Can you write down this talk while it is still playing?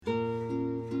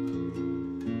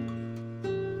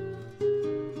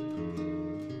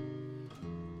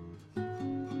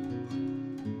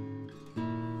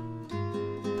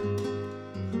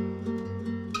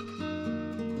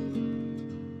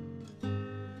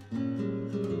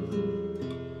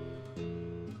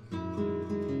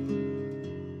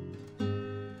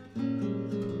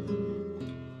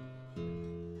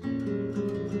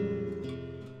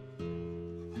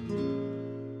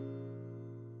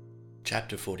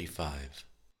Chapter 45.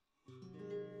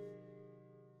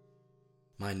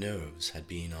 My nerves had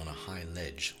been on a high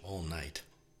ledge all night.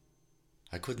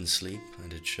 I couldn't sleep,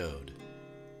 and it showed.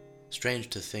 Strange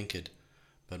to think it,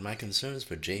 but my concerns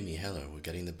for Jamie Heller were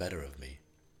getting the better of me.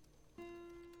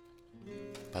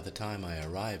 By the time I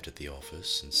arrived at the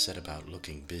office and set about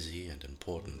looking busy and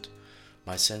important,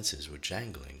 my senses were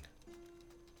jangling.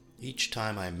 Each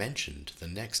time I mentioned the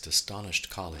next astonished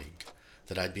colleague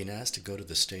that I'd been asked to go to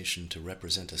the station to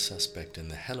represent a suspect in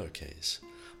the Heller case,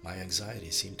 my anxiety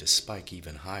seemed to spike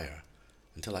even higher,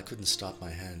 until I couldn't stop my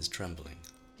hands trembling.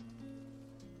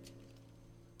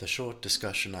 The short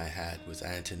discussion I had with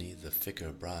Antony, the vicar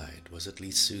bride, was at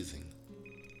least soothing.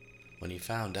 When he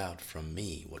found out from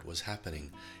me what was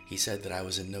happening, he said that I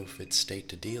was in no fit state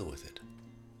to deal with it.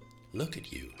 "Look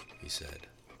at you," he said.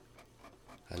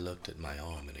 I looked at my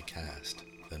arm in a cast,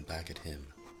 then back at him.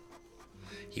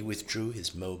 He withdrew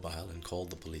his mobile and called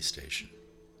the police station.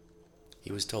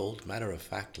 He was told,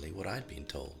 matter-of-factly, what I'd been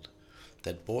told,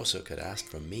 that Borsuk had asked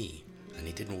for me, and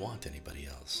he didn't want anybody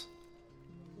else.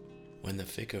 When the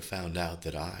vicar found out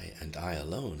that I, and I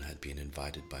alone, had been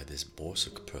invited by this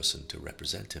Borsuk person to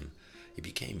represent him, he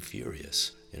became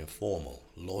furious, in a formal,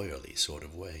 lawyerly sort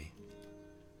of way.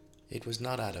 It was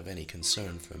not out of any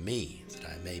concern for me that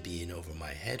I may be in over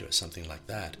my head or something like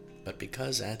that, but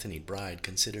because Antony Bride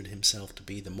considered himself to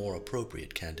be the more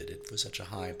appropriate candidate for such a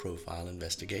high-profile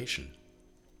investigation.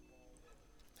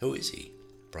 "Who is he?"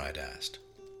 Bride asked.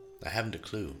 "I haven't a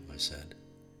clue," I said.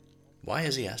 "Why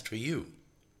has he asked for you?"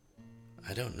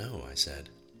 "I don't know," I said.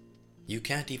 "You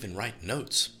can't even write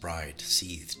notes," Bride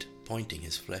seethed, pointing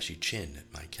his fleshy chin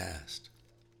at my cast.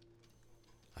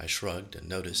 I shrugged and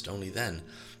noticed only then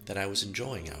that I was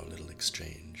enjoying our little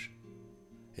exchange.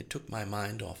 It took my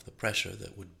mind off the pressure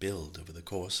that would build over the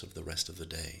course of the rest of the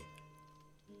day.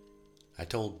 I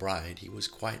told Bride he was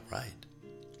quite right.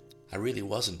 I really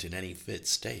wasn't in any fit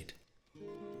state,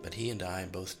 but he and I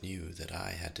both knew that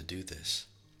I had to do this.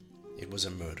 It was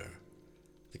a murder.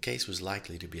 The case was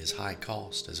likely to be as high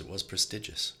cost as it was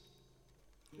prestigious.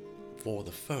 "For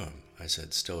the firm," I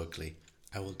said stoically,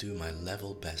 "I will do my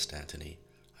level best, Antony.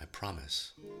 I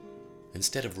promise."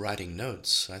 Instead of writing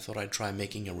notes, I thought I'd try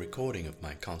making a recording of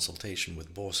my consultation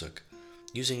with Borsuk,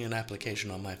 using an application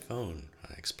on my phone,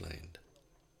 I explained.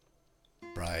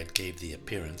 Bride gave the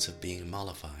appearance of being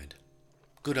mollified.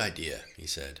 "Good idea," he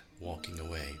said, walking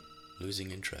away,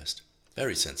 losing interest.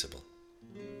 "Very sensible."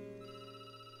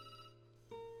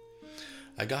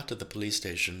 I got to the police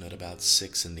station at about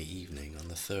 6 in the evening on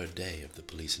the third day of the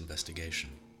police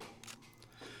investigation.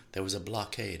 There was a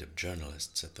blockade of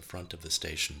journalists at the front of the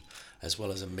station, as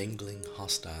well as a mingling,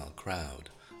 hostile crowd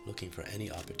looking for any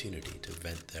opportunity to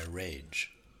vent their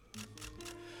rage.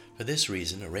 For this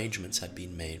reason, arrangements had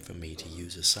been made for me to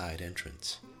use a side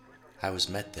entrance. I was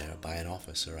met there by an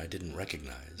officer I didn't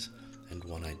recognize, and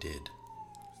one I did.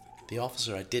 The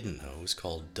officer I didn't know was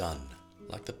called Dunn,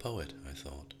 like the poet, I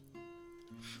thought.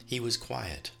 He was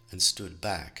quiet and stood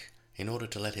back in order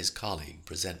to let his colleague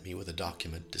present me with a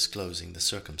document disclosing the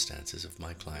circumstances of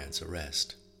my client's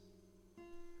arrest.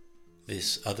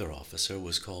 This other officer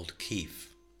was called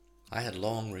Keefe. I had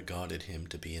long regarded him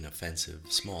to be an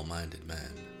offensive, small-minded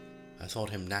man. I thought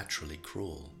him naturally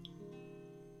cruel.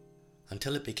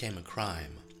 Until it became a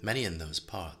crime, many in those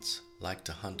parts liked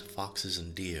to hunt foxes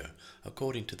and deer,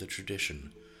 according to the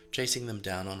tradition, chasing them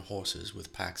down on horses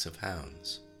with packs of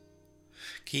hounds.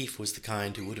 Keefe was the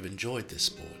kind who would have enjoyed this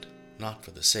sport, not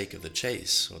for the sake of the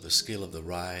chase, or the skill of the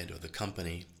ride, or the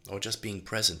company, or just being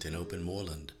present in open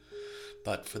moorland,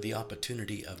 but for the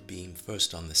opportunity of being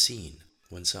first on the scene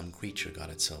when some creature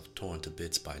got itself torn to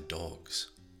bits by dogs.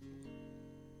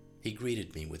 He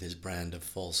greeted me with his brand of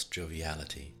false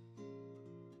joviality.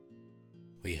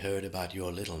 "We heard about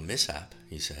your little mishap,"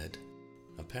 he said,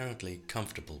 apparently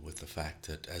comfortable with the fact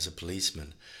that, as a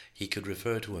policeman, he could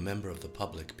refer to a member of the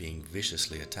public being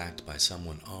viciously attacked by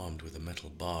someone armed with a metal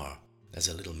bar as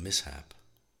a little mishap.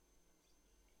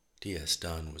 D.S.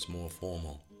 Dunn was more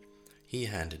formal. He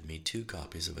handed me 2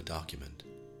 copies of a document.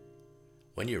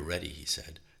 "When you're ready," he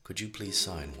said, "could you please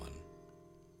sign one?"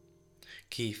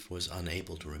 Keefe was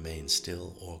unable to remain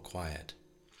still or quiet.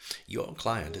 "Your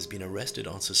client has been arrested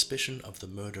on suspicion of the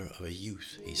murder of a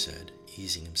youth," he said,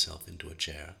 easing himself into a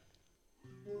chair.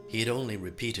 He had only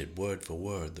repeated word for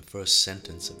word the first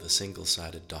sentence of the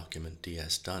single-sided document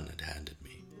D.S. Dunn had handed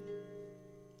me.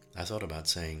 I thought about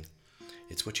saying,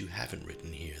 "It's what you haven't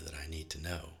written here that I need to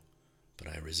know," but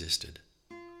I resisted.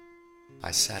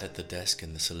 I sat at the desk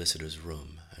in the solicitor's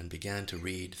room and began to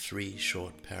read 3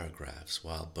 short paragraphs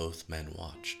while both men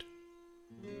watched.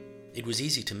 It was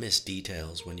easy to miss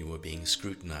details when you were being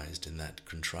scrutinized in that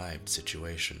contrived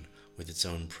situation with its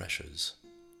own pressures.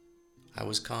 I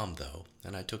was calm, though,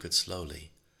 and I took it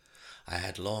slowly. I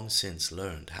had long since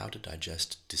learned how to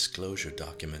digest disclosure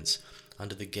documents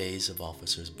under the gaze of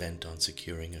officers bent on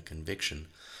securing a conviction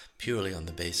purely on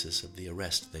the basis of the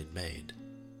arrest they'd made.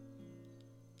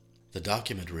 The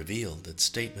document revealed that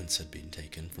statements had been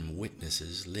taken from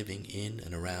witnesses living in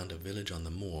and around a village on the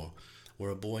moor where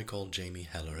a boy called Jamie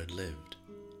Heller had lived.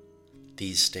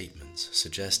 These statements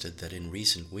suggested that in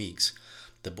recent weeks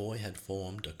the boy had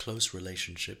formed a close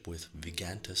relationship with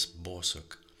Vygantas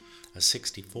Borsuk, a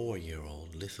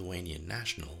 64-year-old Lithuanian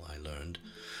national, I learned,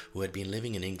 who had been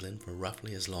living in England for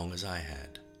roughly as long as I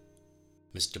had.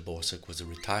 Mr. Borsuk was a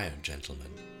retired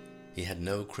gentleman. He had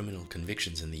no criminal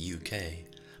convictions in the UK,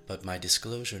 but my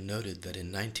disclosure noted that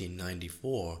in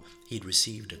 1994 he'd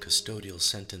received a custodial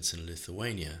sentence in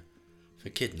Lithuania for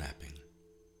kidnapping.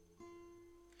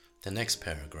 The next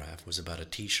paragraph was about a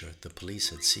t-shirt the police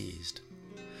had seized.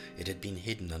 It had been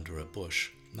hidden under a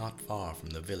bush not far from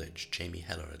the village Jamie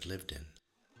Heller had lived in.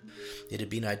 It had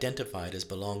been identified as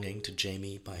belonging to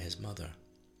Jamie by his mother.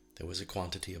 There was a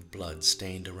quantity of blood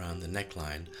stained around the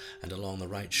neckline and along the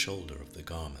right shoulder of the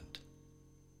garment.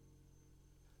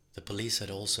 The police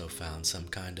had also found some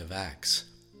kind of axe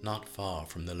not far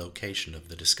from the location of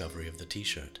the discovery of the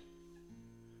t-shirt.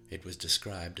 It was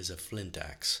described as a flint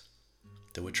axe.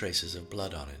 There were traces of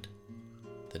blood on it.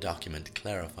 The document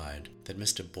clarified that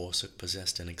Mr. Borsuk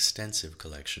possessed an extensive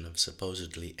collection of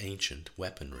supposedly ancient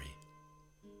weaponry.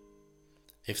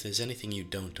 "If there's anything you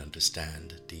don't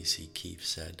understand," D.C. Keefe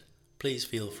said, "please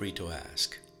feel free to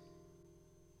ask."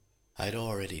 I'd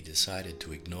already decided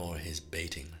to ignore his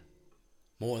baiting.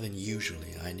 More than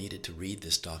usually, I needed to read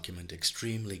this document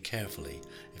extremely carefully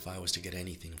if I was to get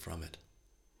anything from it.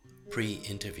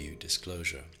 Pre-interview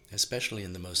disclosure, especially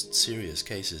in the most serious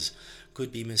cases,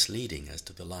 could be misleading as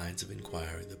to the lines of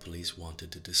inquiry the police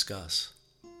wanted to discuss.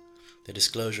 The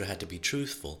disclosure had to be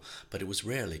truthful, but it was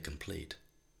rarely complete.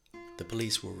 The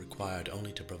police were required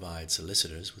only to provide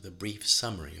solicitors with a brief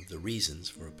summary of the reasons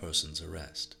for a person's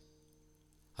arrest.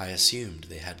 I assumed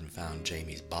they hadn't found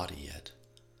Jamie's body yet.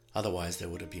 Otherwise, there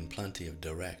would have been plenty of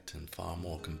direct and far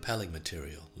more compelling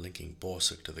material linking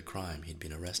Borsuk to the crime he'd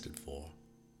been arrested for.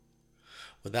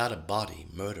 Without a body,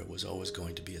 murder was always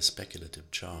going to be a speculative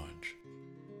charge.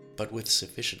 But with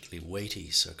sufficiently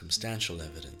weighty circumstantial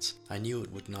evidence, I knew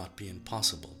it would not be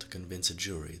impossible to convince a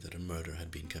jury that a murder had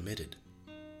been committed.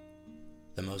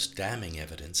 The most damning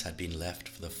evidence had been left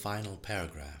for the final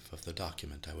paragraph of the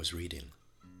document I was reading.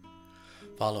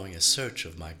 Following a search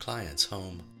of my client's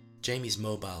home, Jamie's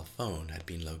mobile phone had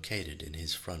been located in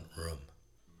his front room.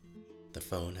 The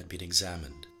phone had been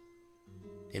examined.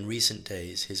 In recent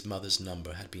days, his mother's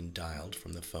number had been dialed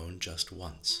from the phone just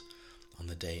once, on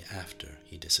the day after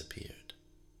he disappeared.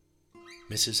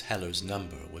 Mrs. Heller's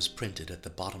number was printed at the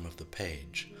bottom of the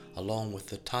page, along with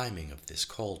the timing of this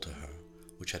call to her,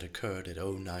 which had occurred at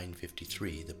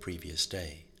 09:53 the previous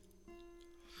day.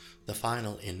 The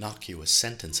final innocuous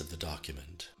sentence of the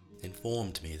document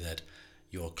informed me that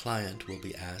your client will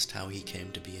be asked how he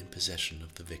came to be in possession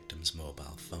of the victim's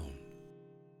mobile phone.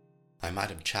 I might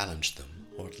have challenged them,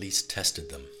 or at least tested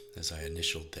them, as I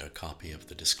initialed their copy of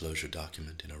the disclosure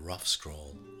document in a rough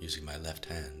scrawl using my left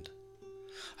hand.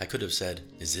 I could have said,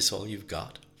 "Is this all you've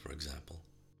got?" for example.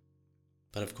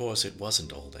 But of course it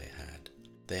wasn't all they had.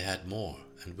 They had more,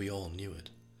 and we all knew it.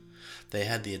 They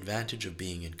had the advantage of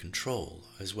being in control,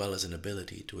 as well as an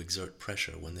ability to exert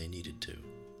pressure when they needed to.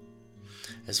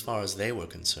 As far as they were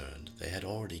concerned, they had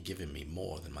already given me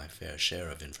more than my fair share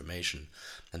of information,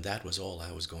 and that was all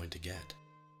I was going to get.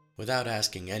 Without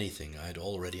asking anything, I had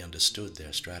already understood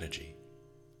their strategy.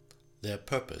 Their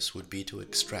purpose would be to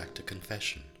extract a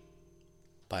confession.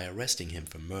 By arresting him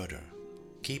for murder,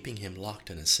 keeping him locked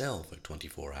in a cell for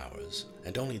 24 hours,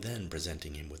 and only then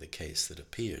presenting him with a case that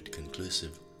appeared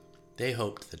conclusive, they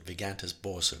hoped that Vygantas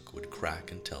Borsuk would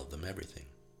crack and tell them everything.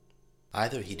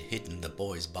 Either he'd hidden the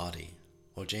boy's body,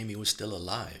 or Jamie was still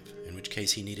alive, in which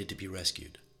case he needed to be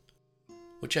rescued.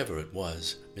 Whichever it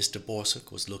was, Mr.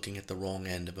 Borsuk was looking at the wrong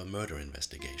end of a murder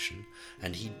investigation,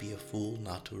 and he'd be a fool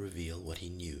not to reveal what he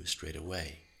knew straight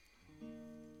away.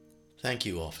 "Thank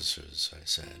you, officers," I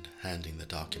said, handing the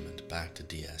document back to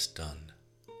D.S. Dunn.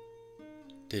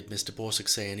 "Did Mr. Borsuk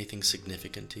say anything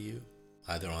significant to you,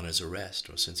 either on his arrest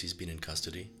or since he's been in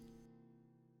custody?"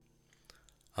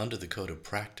 Under the code of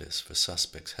practice for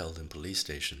suspects held in police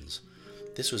stations,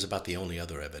 this was about the only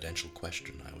other evidential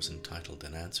question I was entitled to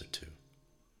an answer to.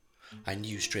 I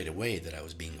knew straight away that I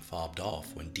was being fobbed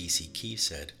off when D.C. Keefe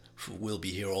said, "We'll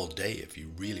be here all day if you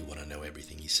really want to know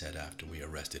everything he said after we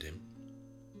arrested him."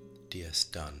 D.S.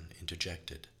 Dunn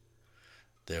interjected.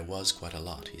 "There was quite a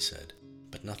lot," he said,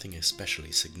 "but nothing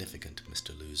especially significant,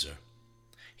 Mr. Loser.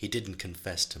 He didn't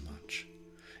confess to much.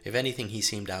 If anything, he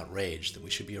seemed outraged that we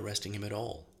should be arresting him at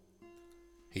all."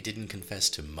 "He didn't confess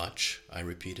to much?" I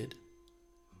repeated.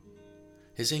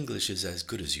 "His English is as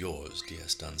good as yours,"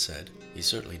 D.S. Dunn said. "He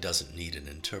certainly doesn't need an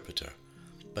interpreter.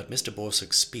 But Mr.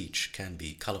 Borsuk's speech can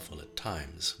be colorful at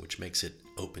times, which makes it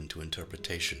open to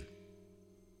interpretation.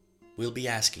 We'll be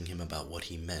asking him about what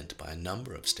he meant by a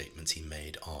number of statements he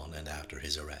made on and after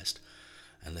his arrest,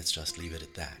 and let's just leave it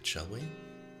at that, shall we?"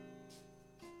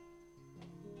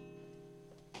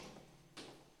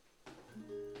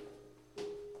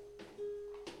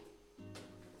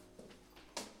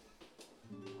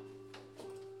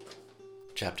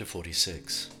 Chapter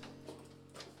 46.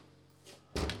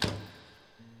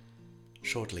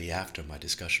 Shortly after my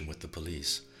discussion with the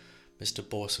police, Mr.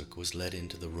 Borsuk was led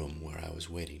into the room where I was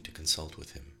waiting to consult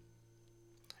with him.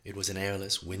 It was an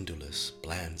airless, windowless,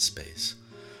 bland space,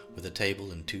 with a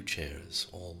table and 2 chairs,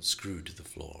 all screwed to the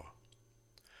floor.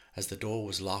 As the door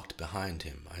was locked behind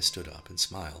him, I stood up and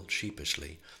smiled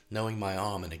sheepishly, knowing my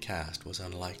arm in a cast was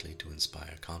unlikely to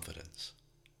inspire confidence.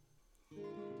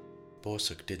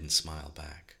 Borsuk didn't smile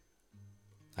back.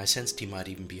 I sensed he might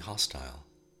even be hostile.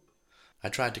 I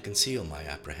tried to conceal my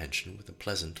apprehension with a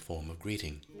pleasant form of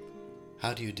greeting.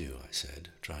 "How do you do?" I said,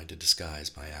 trying to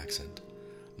disguise my accent.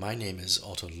 "My name is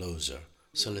Otto Loser,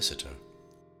 solicitor."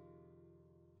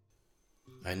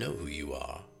 "I know who you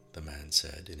are," the man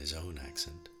said in his own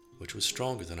accent, which was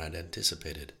stronger than I'd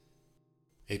anticipated.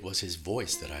 It was his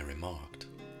voice that I remarked.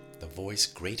 The voice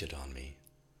grated on me.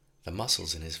 The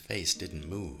muscles in his face didn't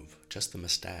move, just the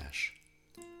mustache.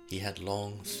 He had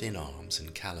long, thin arms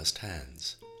and calloused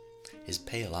hands. His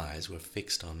pale eyes were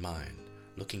fixed on mine,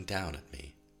 looking down at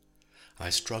me.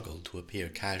 I struggled to appear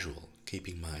casual,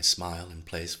 keeping my smile in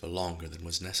place for longer than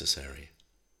was necessary.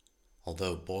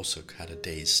 Although Borsuk had a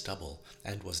day's stubble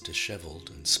and was disheveled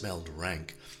and smelled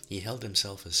rank, he held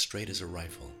himself as straight as a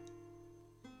rifle.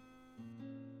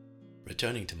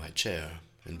 Returning to my chair,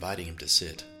 inviting him to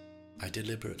sit, I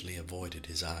deliberately avoided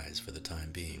his eyes for the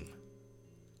time being.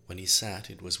 When he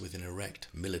sat, it was with an erect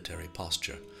military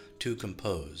posture, too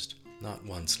composed, not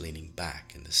once leaning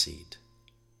back in the seat.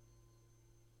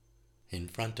 In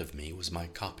front of me was my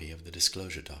copy of the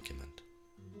disclosure document.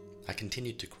 I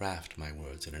continued to craft my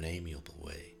words in an amiable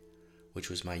way, which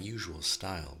was my usual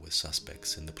style with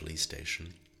suspects in the police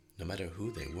station, no matter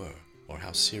who they were or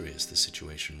how serious the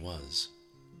situation was.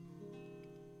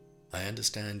 "I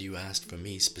understand you asked for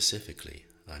me specifically,"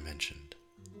 I mentioned.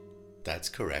 "That's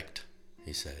correct,"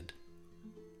 he said.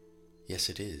 "Yes,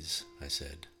 it is," I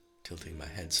said, tilting my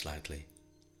head slightly.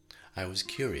 I was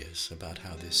curious about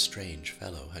how this strange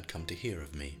fellow had come to hear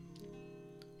of me.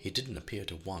 He didn't appear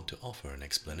to want to offer an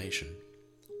explanation,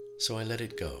 so I let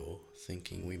it go,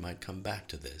 thinking we might come back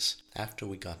to this after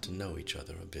we got to know each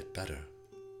other a bit better.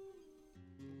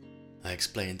 I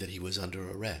explained that he was under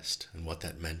arrest and what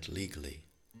that meant legally.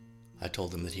 I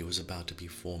told him that he was about to be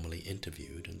formally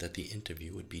interviewed and that the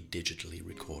interview would be digitally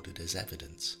recorded as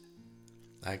evidence.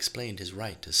 I explained his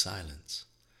right to silence.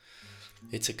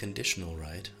 "It's a conditional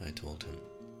right," I told him,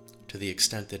 "to the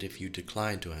extent that if you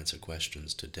decline to answer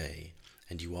questions today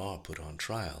and you are put on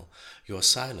trial, your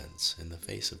silence in the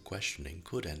face of questioning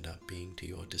could end up being to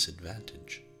your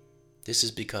disadvantage. This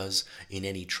is because in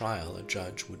any trial a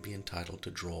judge would be entitled to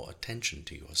draw attention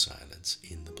to your silence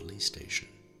in the police station."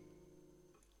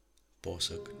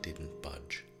 Borsuk didn't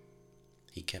budge.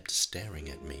 He kept staring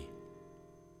at me.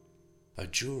 "A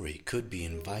jury could be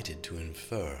invited to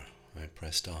infer," I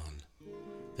pressed on,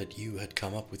 "that you had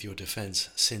come up with your defense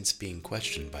since being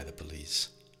questioned by the police,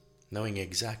 knowing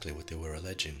exactly what they were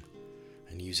alleging,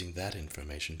 and using that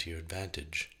information to your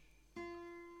advantage."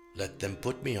 "Let them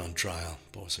put me on trial,"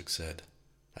 Borsuk said.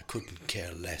 "I couldn't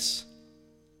care less."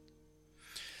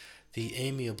 The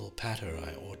amiable patter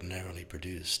I ordinarily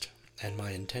produced, and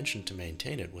my intention to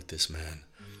maintain it with this man,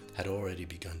 had already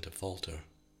begun to falter.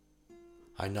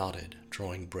 I nodded,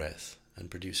 drawing breath and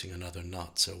producing another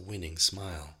not-so-winning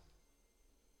smile.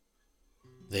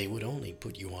 "They would only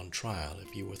put you on trial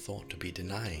if you were thought to be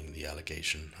denying the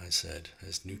allegation," I said,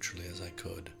 as neutrally as I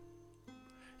could.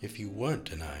 "If you weren't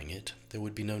denying it, there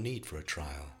would be no need for a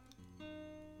trial."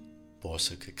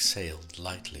 Borsuk exhaled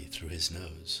lightly through his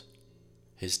nose.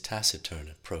 His taciturn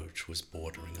approach was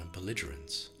bordering on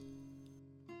belligerence.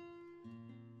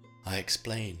 I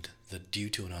explained that due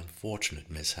to an unfortunate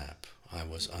mishap, I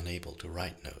was unable to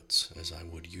write notes, as I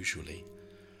would usually.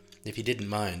 If he didn't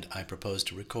mind, I proposed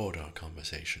to record our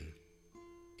conversation.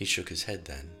 He shook his head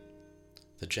then.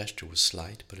 The gesture was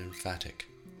slight but emphatic.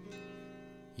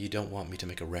 You don't want me to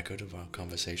make a record of our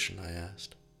conversation? I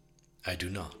asked. I do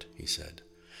not, he said.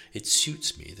 It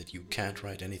suits me that you can't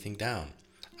write anything down.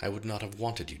 I would not have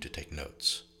wanted you to take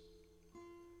notes.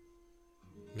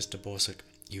 Mr. Borsuk,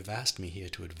 you've asked me here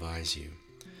to advise you.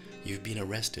 You've been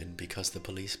arrested because the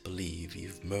police believe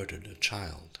you've murdered a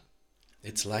child.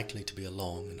 It's likely to be a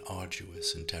long and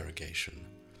arduous interrogation.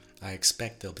 I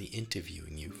expect they'll be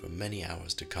interviewing you for many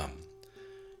hours to come.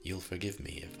 You'll forgive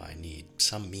me if I need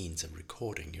some means of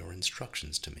recording your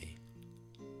instructions to me.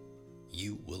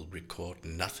 You will record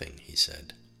nothing, he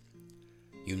said.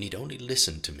 You need only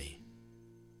listen to me.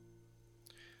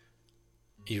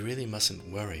 You really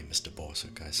mustn't worry, Mr.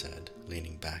 Borsuk, I said,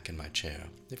 leaning back in my chair,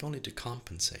 if only to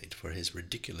compensate for his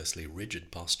ridiculously rigid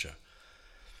posture.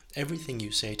 Everything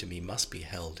you say to me must be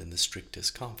held in the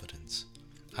strictest confidence.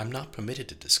 I'm not permitted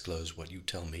to disclose what you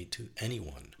tell me to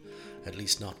anyone, at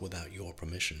least not without your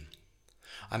permission.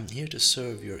 I'm here to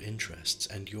serve your interests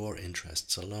and your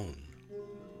interests alone.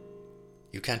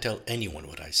 You can't tell anyone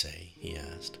what I say, he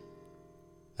asked.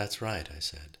 That's right, I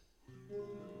said.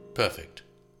 Perfect.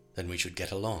 Then we should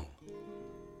get along.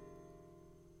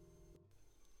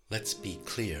 Let's be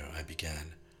clear, I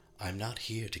began. I'm not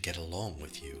here to get along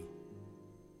with you.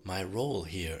 My role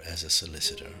here as a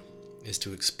solicitor is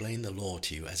to explain the law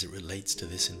to you as it relates to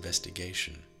this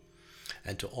investigation,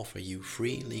 and to offer you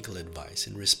free legal advice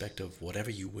in respect of whatever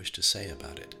you wish to say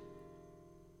about it.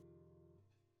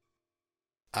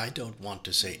 I don't want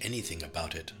to say anything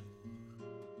about it.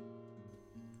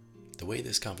 The way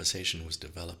this conversation was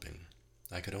developing,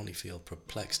 I could only feel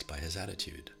perplexed by his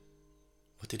attitude.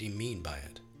 What did he mean by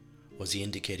it? Was he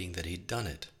indicating that he'd done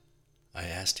it? I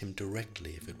asked him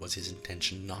directly if it was his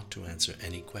intention not to answer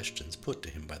any questions put to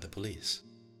him by the police.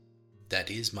 That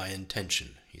is my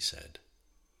intention, he said.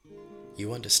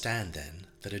 You understand, then,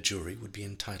 that a jury would be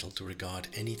entitled to regard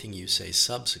anything you say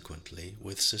subsequently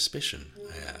with suspicion,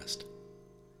 I asked.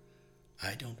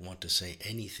 I don't want to say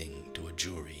anything to a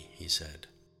jury, he said.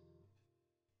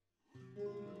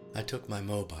 I took my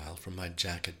mobile from my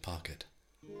jacket pocket.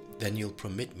 Then you'll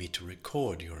permit me to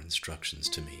record your instructions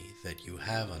to me that you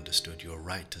have understood your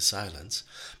right to silence,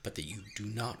 but that you do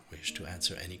not wish to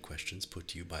answer any questions put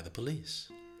to you by the police.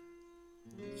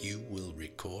 You will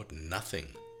record nothing,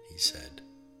 he said.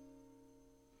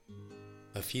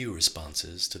 A few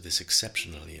responses to this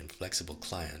exceptionally inflexible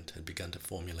client had begun to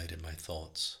formulate in my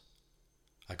thoughts.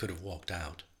 I could have walked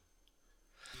out.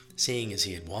 Seeing as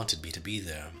he had wanted me to be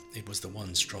there, it was the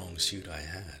one strong suit I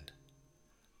had.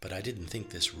 But I didn't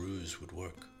think this ruse would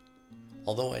work.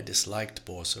 Although I disliked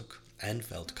Borsuk and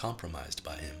felt compromised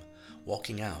by him,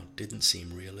 walking out didn't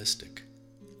seem realistic.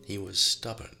 He was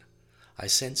stubborn. I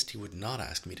sensed he would not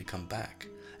ask me to come back,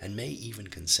 and may even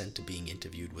consent to being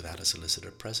interviewed without a solicitor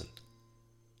present.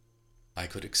 I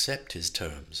could accept his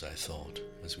terms, I thought,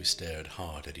 as we stared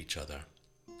hard at each other.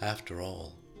 After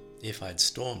all, if I'd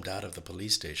stormed out of the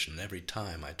police station every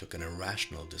time I took an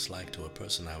irrational dislike to a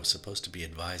person I was supposed to be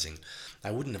advising, I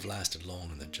wouldn't have lasted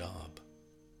long on the job.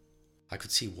 I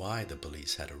could see why the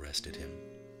police had arrested him.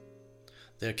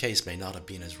 Their case may not have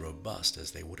been as robust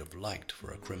as they would have liked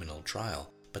for a criminal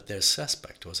trial, but their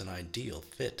suspect was an ideal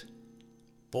fit.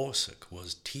 Borsuk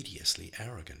was tediously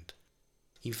arrogant.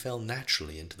 He fell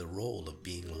naturally into the role of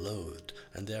being loathed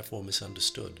and therefore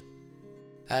misunderstood.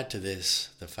 Add to this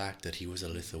the fact that he was a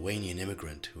Lithuanian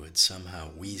immigrant who had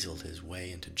somehow weaseled his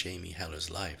way into Jamie Heller's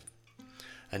life,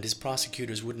 and his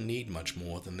prosecutors wouldn't need much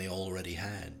more than they already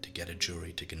had to get a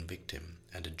jury to convict him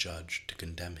and a judge to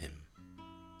condemn him.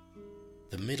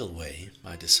 The middle way,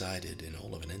 I decided in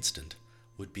all of an instant,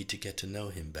 would be to get to know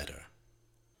him better.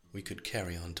 We could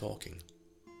carry on talking.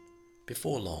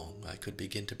 Before long, I could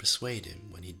begin to persuade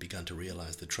him, when he'd begun to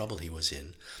realize the trouble he was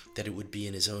in, that it would be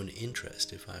in his own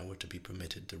interest if I were to be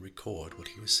permitted to record what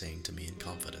he was saying to me in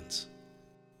confidence.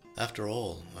 After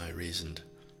all, I reasoned,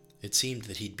 it seemed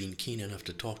that he'd been keen enough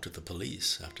to talk to the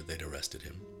police after they'd arrested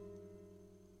him.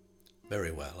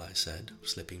 Very well, I said,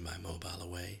 slipping my mobile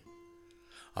away.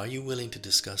 Are you willing to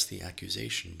discuss the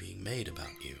accusation being made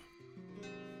about you?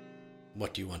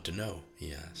 What do you want to know?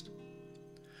 He asked.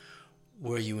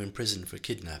 Were you in prison for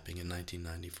kidnapping in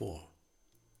 1994?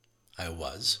 I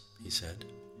was, he said.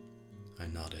 I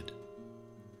nodded.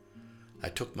 I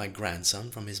took my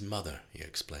grandson from his mother, he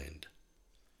explained.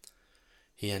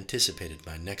 He anticipated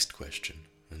my next question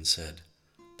and said,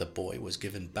 the boy was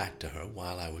given back to her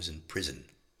while I was in prison.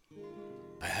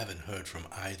 I haven't heard from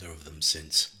either of them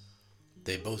since.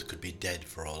 They both could be dead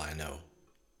for all I know.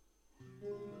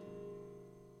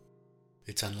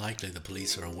 It's unlikely the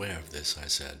police are aware of this, I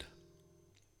said.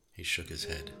 He shook his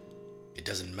head. It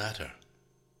doesn't matter.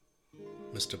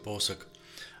 Mr. Borsuk,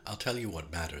 I'll tell you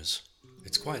what matters.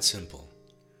 It's quite simple.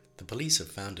 The police have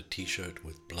found a t-shirt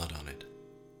with blood on it.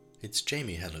 It's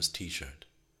Jamie Heller's t-shirt.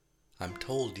 I'm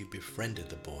told you befriended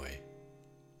the boy.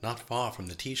 Not far from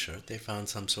the t-shirt, they found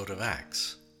some sort of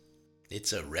axe.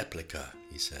 It's a replica,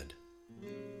 he said.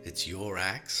 It's your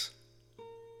axe?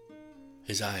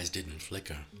 His eyes didn't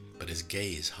flicker, but his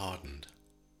gaze hardened.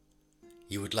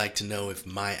 You would like to know if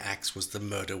my axe was the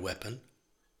murder weapon?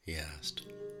 He asked.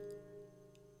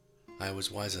 I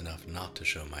was wise enough not to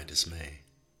show my dismay.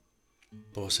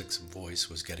 Borsuk's voice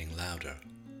was getting louder.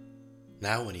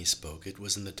 Now when he spoke, it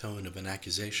was in the tone of an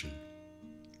accusation.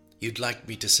 You'd like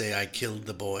me to say I killed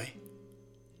the boy?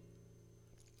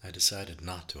 I decided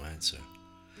not to answer.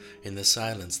 In the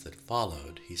silence that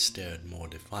followed, he stared more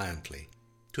defiantly,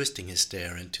 twisting his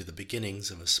stare into the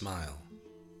beginnings of a smile.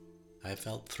 I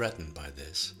felt threatened by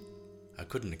this. I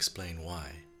couldn't explain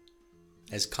why.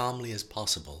 As calmly as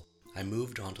possible, I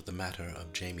moved on to the matter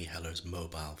of Jamie Heller's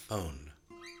mobile phone.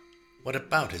 What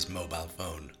about his mobile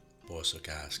phone? Borsuk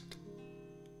asked.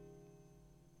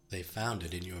 They found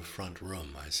it in your front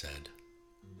room, I said.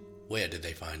 Where did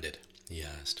they find it? He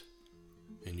asked.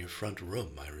 In your front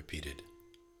room, I repeated.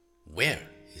 Where?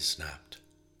 He snapped.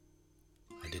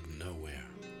 I didn't know where.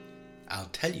 I'll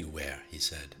tell you where, he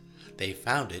said. They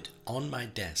found it on my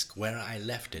desk where I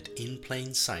left it in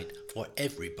plain sight for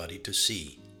everybody to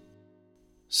see.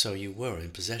 So you were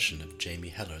in possession of Jamie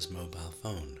Heller's mobile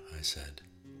phone, I said.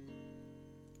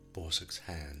 Borsuk's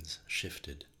hands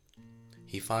shifted.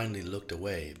 He finally looked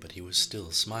away, but he was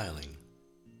still smiling.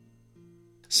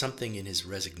 Something in his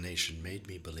resignation made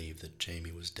me believe that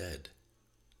Jamie was dead.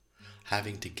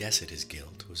 Having to guess at his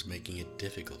guilt was making it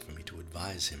difficult for me to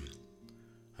advise him.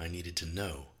 I needed to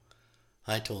know.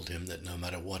 I told him that no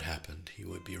matter what happened, he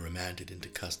would be remanded into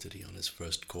custody on his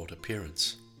first court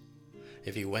appearance.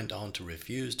 If he went on to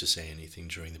refuse to say anything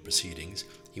during the proceedings,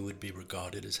 he would be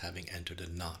regarded as having entered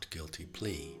a not guilty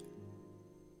plea.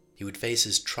 He would face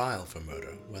his trial for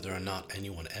murder, whether or not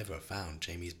anyone ever found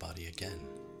Jamie's body again.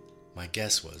 My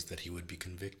guess was that he would be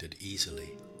convicted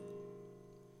easily.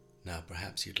 Now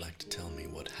perhaps you'd like to tell me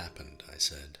what happened, I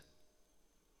said.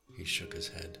 He shook his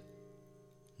head.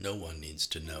 No one needs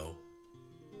to know.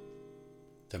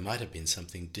 There might have been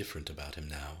something different about him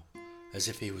now, as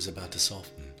if he was about to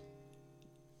soften.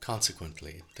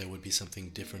 Consequently, there would be something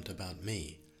different about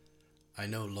me. I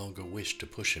no longer wished to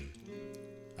push him.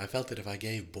 I felt that if I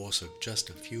gave Borsuk just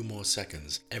a few more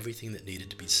seconds, everything that needed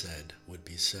to be said would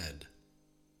be said.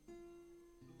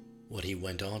 What he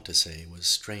went on to say was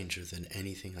stranger than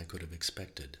anything I could have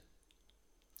expected.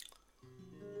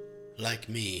 Like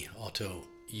me, Otto,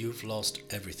 you've lost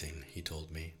everything, he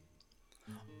told me.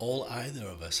 All either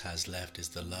of us has left is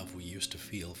the love we used to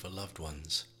feel for loved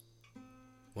ones.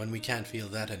 When we can't feel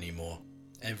that anymore,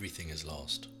 everything is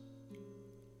lost.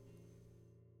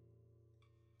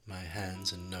 My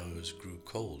hands and nose grew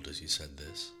cold as he said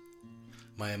this.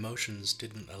 My emotions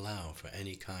didn't allow for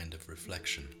any kind of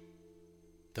reflection.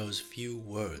 Those few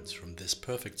words from this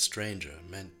perfect stranger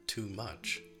meant too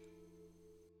much.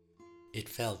 It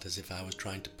felt as if I was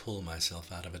trying to pull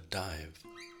myself out of a dive.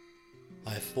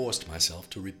 I forced myself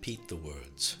to repeat the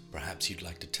words. Perhaps you'd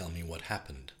like to tell me what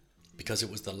happened, because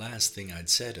it was the last thing I'd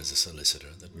said as a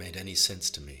solicitor that made any sense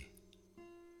to me.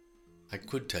 I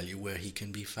could tell you where he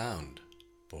can be found,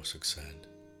 Borsuk said.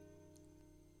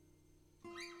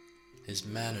 His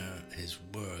manner, his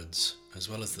words, as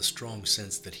well as the strong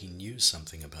sense that he knew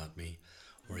something about me,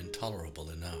 were intolerable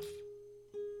enough.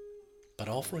 But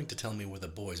offering to tell me where the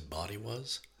boy's body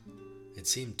was, it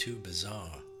seemed too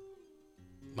bizarre.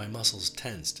 My muscles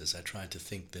tensed as I tried to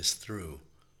think this through.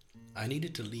 I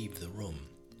needed to leave the room.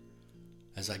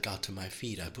 As I got to my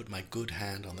feet, I put my good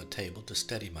hand on the table to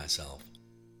steady myself.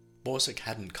 Borsuk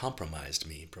hadn't compromised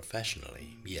me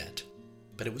professionally yet,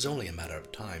 but it was only a matter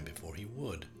of time before he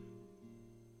would.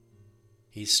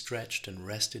 He stretched and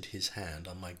rested his hand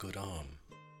on my good arm.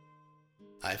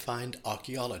 I find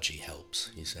archaeology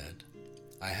helps, he said.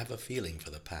 I have a feeling for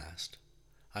the past.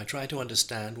 I try to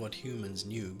understand what humans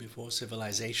knew before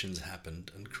civilizations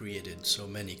happened and created so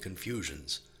many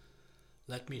confusions.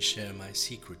 Let me share my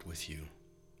secret with you.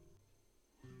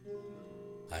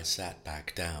 I sat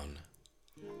back down.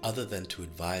 Other than to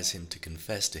advise him to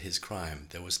confess to his crime,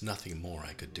 there was nothing more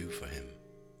I could do for him.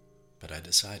 But I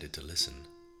decided to listen.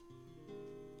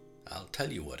 I'll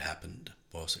tell you what happened,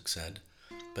 Borsuk said,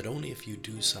 but only if you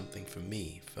do something for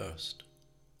me first.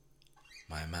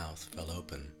 My mouth fell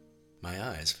open. My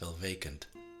eyes fell vacant.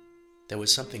 There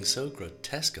was something so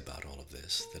grotesque about all of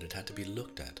this that it had to be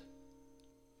looked at.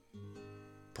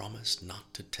 Promise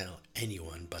not to tell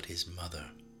anyone but his mother,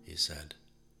 he said.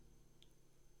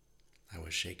 I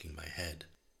was shaking my head.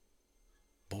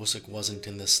 Borsuk wasn't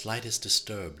in the slightest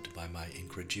disturbed by my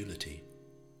incredulity.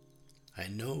 "I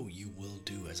know you will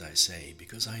do as I say,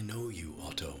 because I know you,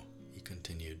 Otto," he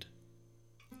continued.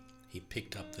 He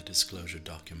picked up the disclosure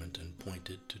document and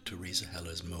pointed to Teresa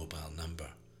Heller's mobile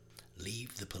number.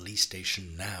 "Leave the police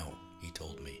station now," he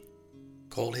told me.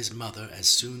 "Call his mother as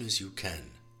soon as you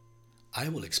can. I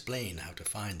will explain how to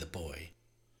find the boy,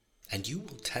 and you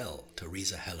will tell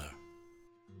Teresa Heller